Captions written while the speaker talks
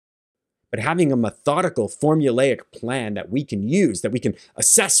But having a methodical, formulaic plan that we can use, that we can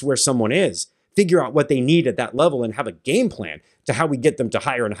assess where someone is, figure out what they need at that level, and have a game plan to how we get them to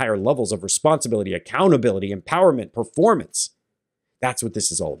higher and higher levels of responsibility, accountability, empowerment, performance. That's what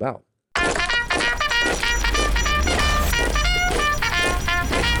this is all about.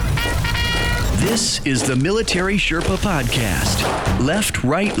 This is the Military Sherpa Podcast. Left,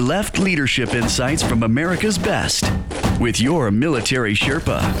 right, left leadership insights from America's best. With your Military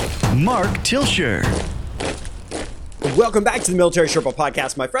Sherpa, Mark Tilsher. Welcome back to the Military Sherpa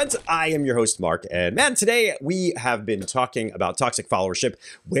Podcast, my friends. I am your host, Mark. And man, today we have been talking about toxic followership,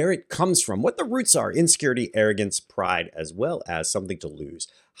 where it comes from, what the roots are, insecurity, arrogance, pride, as well as something to lose,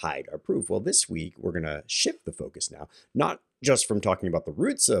 hide, or prove. Well, this week we're going to shift the focus now, not just from talking about the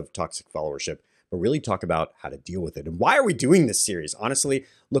roots of toxic followership, but really talk about how to deal with it. And why are we doing this series? Honestly,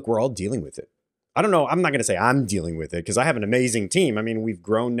 look, we're all dealing with it. I don't know. I'm not going to say I'm dealing with it because I have an amazing team. I mean, we've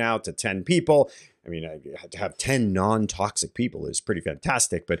grown now to 10 people. I mean, to have 10 non-toxic people is pretty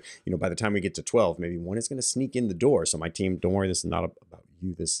fantastic. But, by the time we get to 12, maybe one is going to sneak in the door. So my team, don't worry, this is not about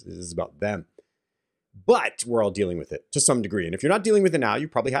you. This is about them. But we're all dealing with it to some degree. And if you're not dealing with it now, you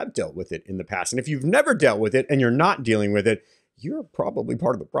probably have dealt with it in the past. And if you've never dealt with it and you're not dealing with it, you're probably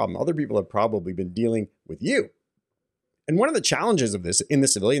part of the problem. Other people have probably been dealing with you. And one of the challenges of this in the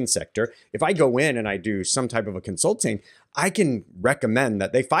civilian sector, if I go in and I do some type of a consulting, I can recommend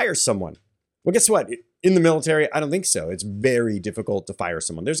that they fire someone. Well, guess what? In the military, I don't think so. It's very difficult to fire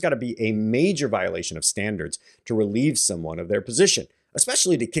someone. There's got to be a major violation of standards to relieve someone of their position,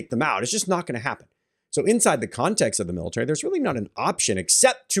 especially to kick them out. It's just not going to happen. So inside the context of the military, there's really not an option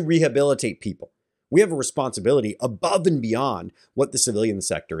except to rehabilitate people. We have a responsibility above and beyond what the civilian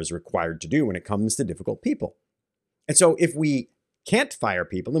sector is required to do when it comes to difficult people. And so if we can't fire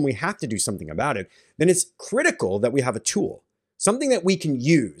people and we have to do something about it, then it's critical that we have a tool, something that we can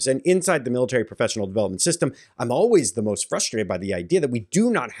use. And inside the military professional development system, I'm always the most frustrated by the idea that we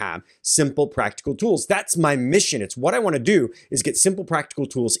do not have simple, practical tools. That's my mission. It's what I want to do is get simple, practical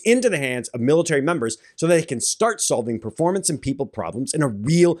tools into the hands of military members so that they can start solving performance and people problems in a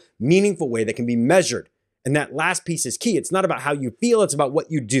real, meaningful way that can be measured. And that last piece is key. It's not about how you feel, it's about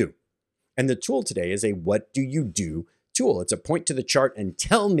what you do. And the tool today is a what do you do tool. It's a point to the chart and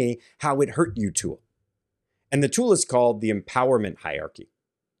tell me how it hurt you tool. And the tool is called the empowerment hierarchy.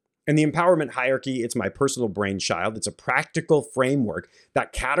 And the empowerment hierarchy, it's my personal brainchild. It's a practical framework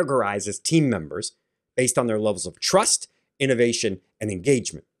that categorizes team members based on their levels of trust, innovation, and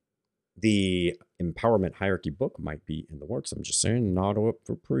engagement. The empowerment hierarchy book might be in the works. I'm just saying, not up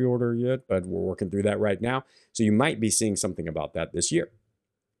for pre-order yet, but we're working through that right now. So you might be seeing something about that this year.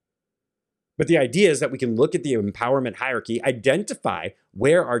 But the idea is that we can look at the empowerment hierarchy, identify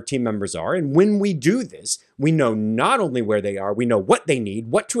where our team members are. And when we do this, we know not only where they are, we know what they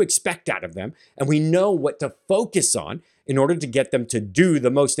need, what to expect out of them, and we know what to focus on in order to get them to do the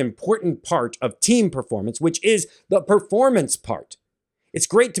most important part of team performance, which is the performance part. It's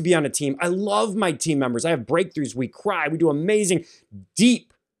great to be on a team. I love my team members. I have breakthroughs. We cry. We do amazing,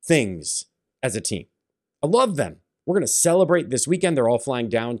 deep things as a team. I love them. We're going to celebrate this weekend. They're all flying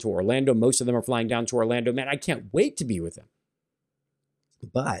down to Orlando. Most of them are flying down to Orlando. Man, I can't wait to be with them.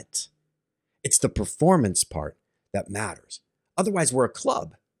 But it's the performance part that matters. Otherwise, we're a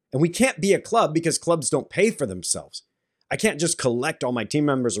club. And we can't be a club because clubs don't pay for themselves. I can't just collect all my team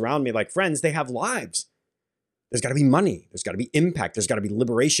members around me like friends. They have lives. There's got to be money. There's got to be impact. There's got to be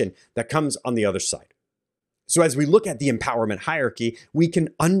liberation that comes on the other side. So as we look at the empowerment hierarchy, we can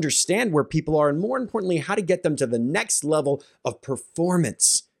understand where people are and more importantly, how to get them to the next level of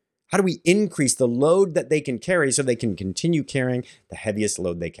performance. How do we increase the load that they can carry so they can continue carrying the heaviest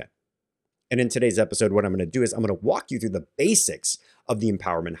load they can? And in today's episode, what I'm going to do is I'm going to walk you through the basics of the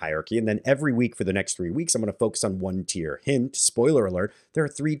empowerment hierarchy. And then every week for the next 3 weeks, I'm going to focus on one tier. Hint, spoiler alert, there are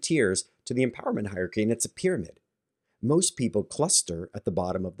 3 tiers to the empowerment hierarchy and it's a pyramid. Most people cluster at the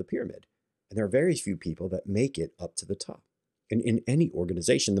bottom of the pyramid. And there are very few people that make it up to the top. And in any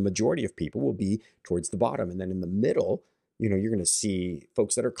organization, the majority of people will be towards the bottom. And then in the middle, you're going to see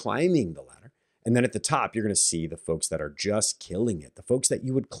folks that are climbing the ladder. And then at the top, you're going to see the folks that are just killing it, the folks that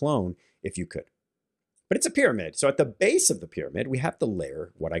you would clone if you could. But it's a pyramid. So at the base of the pyramid, we have the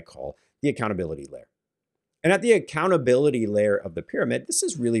layer, what I call the accountability layer. And at the accountability layer of the pyramid, this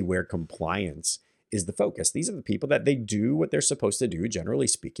is really where compliance is the focus. These are the people that they do what they're supposed to do, generally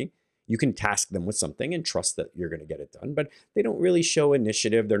speaking. You can task them with something and trust that you're going to get it done, but they don't really show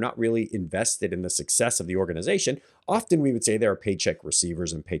initiative. They're not really invested in the success of the organization. Often we would say there are paycheck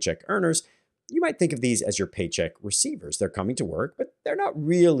receivers and paycheck earners. You might think of these as your paycheck receivers. They're coming to work, but they're not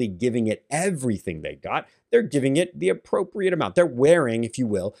really giving it everything they got. They're giving it the appropriate amount. They're wearing, if you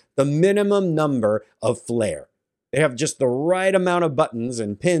will, the minimum number of flair. They have just the right amount of buttons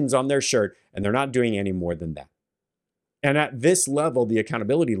and pins on their shirt, and they're not doing any more than that. And at this level, the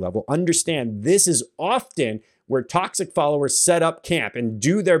accountability level, understand this is often where toxic followers set up camp and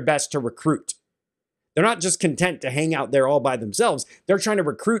do their best to recruit. They're not just content to hang out there all by themselves. They're trying to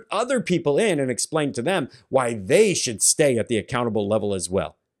recruit other people in and explain to them why they should stay at the accountable level as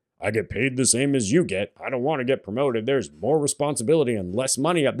well. I get paid the same as you get. I don't want to get promoted. There's more responsibility and less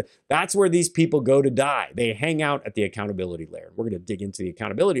money up there. That's where these people go to die. They hang out at the accountability layer. We're going to dig into the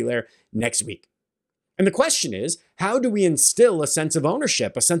accountability layer next week. And the question is, how do we instill a sense of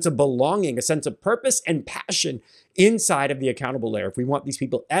ownership, a sense of belonging, a sense of purpose and passion inside of the accountable layer if we want these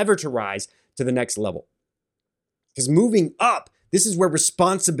people ever to rise to the next level? Because moving up, this is where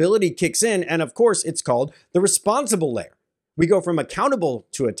responsibility kicks in. And of course, it's called the responsible layer. We go from accountable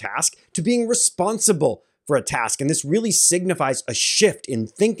to a task to being responsible for a task. And this really signifies a shift in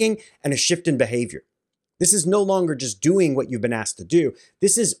thinking and a shift in behavior. This is no longer just doing what you've been asked to do.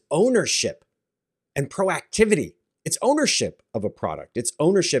 This is ownership and proactivity. It's ownership of a product. It's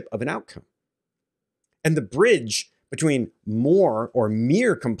ownership of an outcome. And the bridge between more or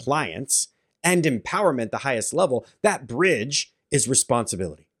mere compliance and empowerment, the highest level, that bridge is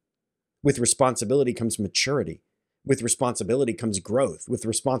responsibility. With responsibility comes maturity. With responsibility comes growth. With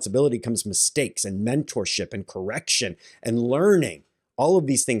responsibility comes mistakes and mentorship and correction and learning. All of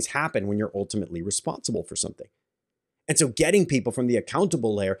these things happen when you're ultimately responsible for something. And so getting people from the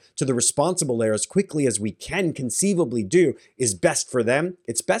accountable layer to the responsible layer as quickly as we can conceivably do is best for them,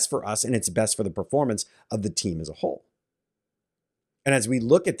 it's best for us, and it's best for the performance of the team as a whole. And as we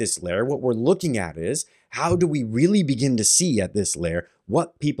look at this layer, what we're looking at is how do we really begin to see at this layer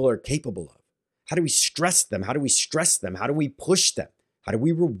what people are capable of? How do we stress them? How do we stress them? How do we push them? How do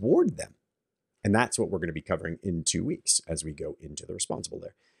we reward them? And that's what we're going to be covering in 2 weeks as we go into the responsible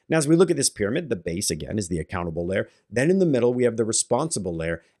layer. Now, as we look at this pyramid, the base, again, is the accountable layer. Then in the middle, we have the responsible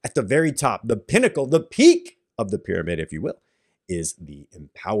layer. At the very top, the pinnacle, the peak of the pyramid, if you will, is the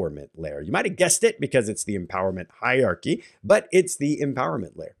empowerment layer. You might have guessed it because it's the empowerment hierarchy, but it's the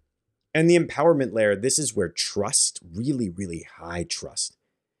empowerment layer. And the empowerment layer, this is where trust, really, really high trust,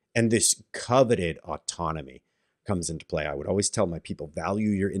 and this coveted autonomy comes into play. I would always tell my people,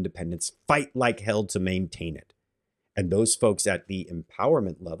 value your independence, fight like hell to maintain it. And those folks at the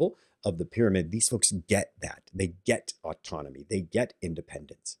empowerment level of the pyramid, these folks get that. They get autonomy. They get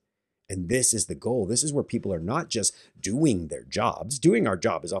independence. And this is the goal. This is where people are not just doing their jobs. Doing our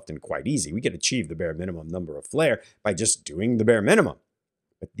job is often quite easy. We can achieve the bare minimum number of flair by just doing the bare minimum.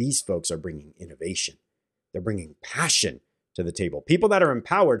 But these folks are bringing innovation. They're bringing passion to the table. People that are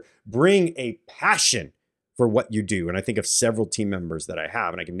empowered bring a passion for what you do. And I think of several team members that I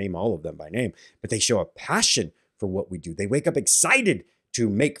have, and I can name all of them by name, but they show a passion for what we do. They wake up excited to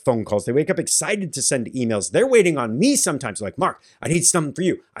make phone calls. They wake up excited to send emails. They're waiting on me sometimes. Like, Mark, I need something for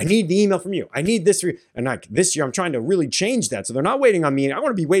you. I need the email from you. I need this for you. And like this year, I'm trying to really change that. So they're not waiting on me. I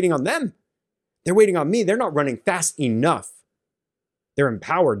want to be waiting on them. They're waiting on me. They're not running fast enough. They're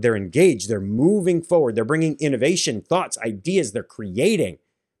empowered. They're engaged. They're moving forward. They're bringing innovation, thoughts, ideas. They're creating.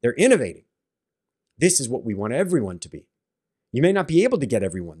 They're innovating. This is what we want everyone to be. You may not be able to get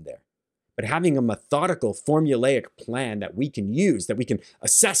everyone there, but having a methodical, formulaic plan that we can use, that we can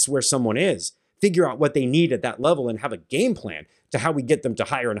assess where someone is, figure out what they need at that level, and have a game plan to how we get them to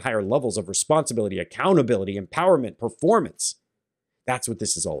higher and higher levels of responsibility, accountability, empowerment, performance. That's what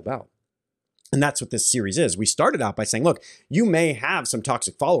this is all about. And that's what this series is. We started out by saying, look, you may have some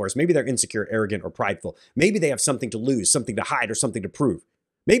toxic followers. Maybe they're insecure, arrogant, or prideful. Maybe they have something to lose, something to hide, or something to prove.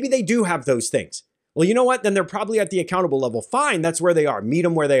 Maybe they do have those things. Well, you know what? Then they're probably at the accountable level. Fine, that's where they are. Meet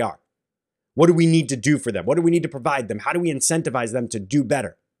them where they are. What do we need to do for them? What do we need to provide them? How do we incentivize them to do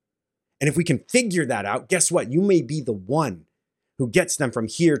better? And if we can figure that out, guess what? You may be the one who gets them from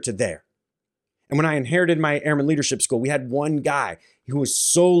here to there. And when I inherited my Airman Leadership School, we had one guy who was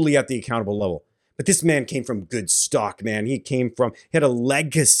solely at the accountable level. But this man came from good stock, man. He had a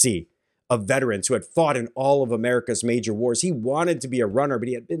legacy of veterans who had fought in all of America's major wars. He wanted to be a runner, but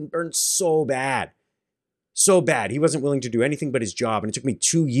he had been burned so bad. So bad. He wasn't willing to do anything but his job. And it took me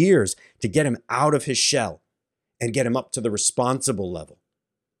 2 years to get him out of his shell and get him up to the responsible level.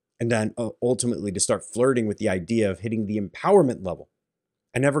 And then ultimately to start flirting with the idea of hitting the empowerment level.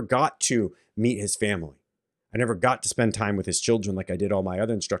 I never got to meet his family. I never got to spend time with his children like I did all my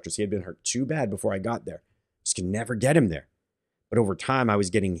other instructors. He had been hurt too bad before I got there. Just could never get him there. But over time, I was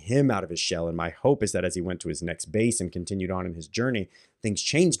getting him out of his shell. And my hope is that as he went to his next base and continued on in his journey, things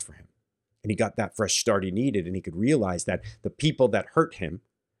changed for him. And he got that fresh start he needed, and he could realize that the people that hurt him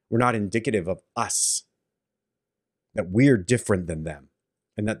were not indicative of us, that we're different than them,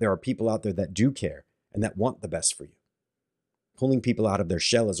 and that there are people out there that do care and that want the best for you. Pulling people out of their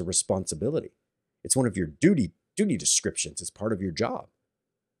shell is a responsibility. It's one of your duty descriptions. It's part of your job.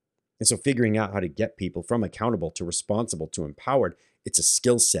 And so figuring out how to get people from accountable to responsible to empowered, it's a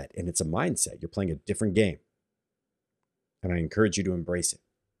skill set and it's a mindset. You're playing a different game. And I encourage you to embrace it.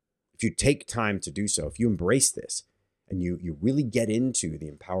 If you take time to do so, if you embrace this and you really get into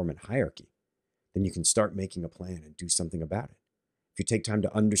the empowerment hierarchy, then you can start making a plan and do something about it. If you take time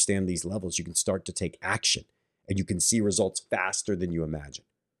to understand these levels, you can start to take action and you can see results faster than you imagine.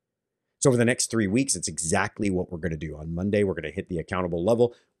 So over the next 3 weeks, it's exactly what we're going to do. On Monday, we're going to hit the accountable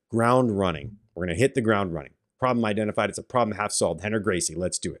level, ground running. We're going to hit the ground running. Problem identified. It's a problem half solved. Henry Gracie,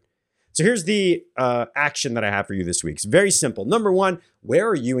 let's do it. So here's the action that I have for you this week. It's very simple. Number one, where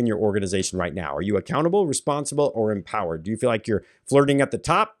are you in your organization right now? Are you accountable, responsible, or empowered? Do you feel like you're flirting at the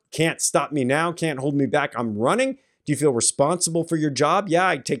top? Can't stop me now. Can't hold me back. I'm running. Do you feel responsible for your job? Yeah,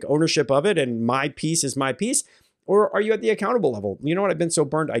 I take ownership of it and my piece is my piece. Or are you at the accountable level? You know what? I've been so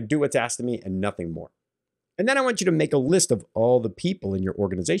burned. I do what's asked of me and nothing more. And then I want you to make a list of all the people in your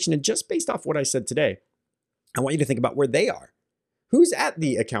organization. And just based off what I said today, I want you to think about where they are. Who's at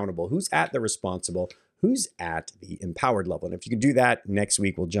the accountable? Who's at the responsible? Who's at the empowered level? And if you can do that, next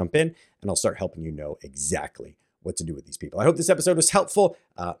week we'll jump in and I'll start helping you know exactly what to do with these people. I hope this episode was helpful.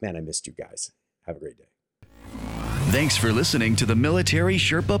 Man, I missed you guys. Have a great day. Thanks for listening to the Military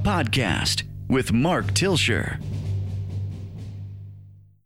Sherpa Podcast with Mark Tilsher.